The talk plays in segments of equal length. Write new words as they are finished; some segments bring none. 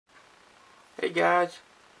Hey guys,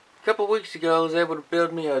 a couple weeks ago I was able to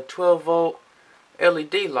build me a 12 volt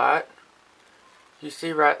LED light. You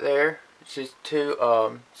see right there, it's just two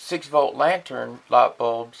 6 volt lantern light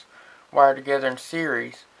bulbs wired together in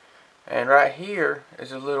series. And right here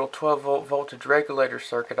is a little 12 volt voltage regulator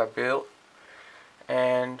circuit I built.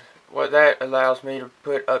 And what that allows me to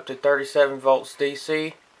put up to 37 volts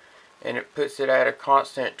DC, and it puts it at a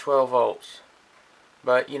constant 12 volts.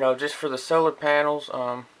 But you know, just for the solar panels,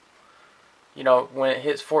 you know, when it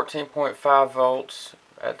hits 14.5 volts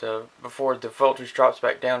before the voltage drops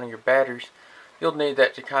back down in your batteries, you'll need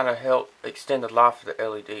that to kind of help extend the life of the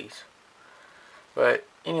LEDs. But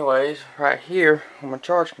anyways, right here on my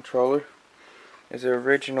charge controller is the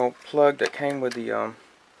original plug that came with the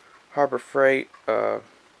Harbor Freight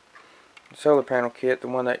solar panel kit, the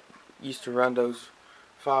one that used to run those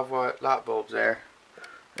 5-watt light bulbs there.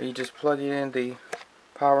 You just plug it in the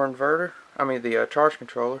power inverter, the charge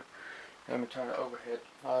controller. Let me turn the overhead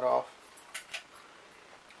light off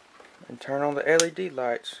and turn on the LED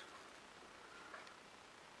lights.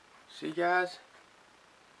 See guys,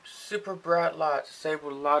 super bright lights. It's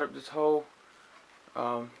able to light up this whole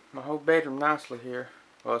my whole bedroom nicely here.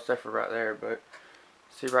 Well, except for right there, but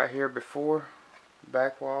see right here before the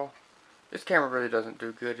back wall. This camera really doesn't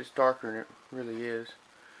do good. It's darker than it really is.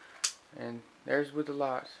 And there's with the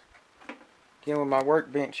lights. Again with my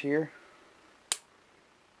workbench here.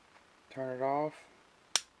 Turn it off.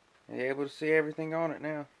 And you're able to see everything on it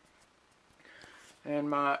now. And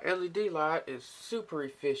my LED light is super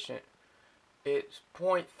efficient. It's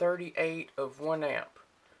 0.38 of 1 amp.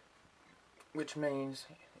 Which means,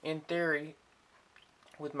 in theory,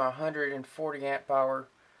 with my 140 amp hour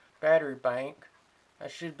battery bank, I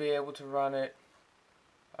should be able to run it,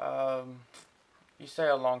 you say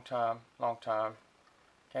a long time.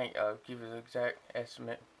 Can't give you the exact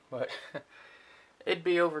estimate, but it'd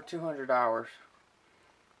be over 200 hours.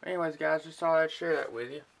 Anyways guys, just thought I'd share that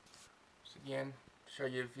with you. Just again, show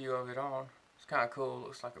you a view of it on. It's kind of cool,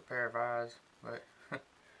 looks like a pair of eyes, but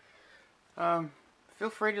feel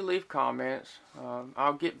free to leave comments.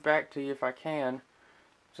 I'll get back to you if I can.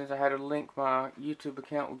 Since I had to link my YouTube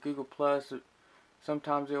account with Google Plus,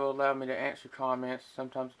 sometimes it will allow me to answer comments,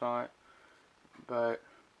 sometimes not. But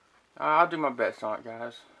I'll do my best on it,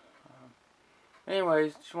 guys.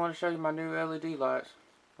 Anyways, just want to show you my new LED lights.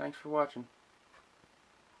 Thanks for watching.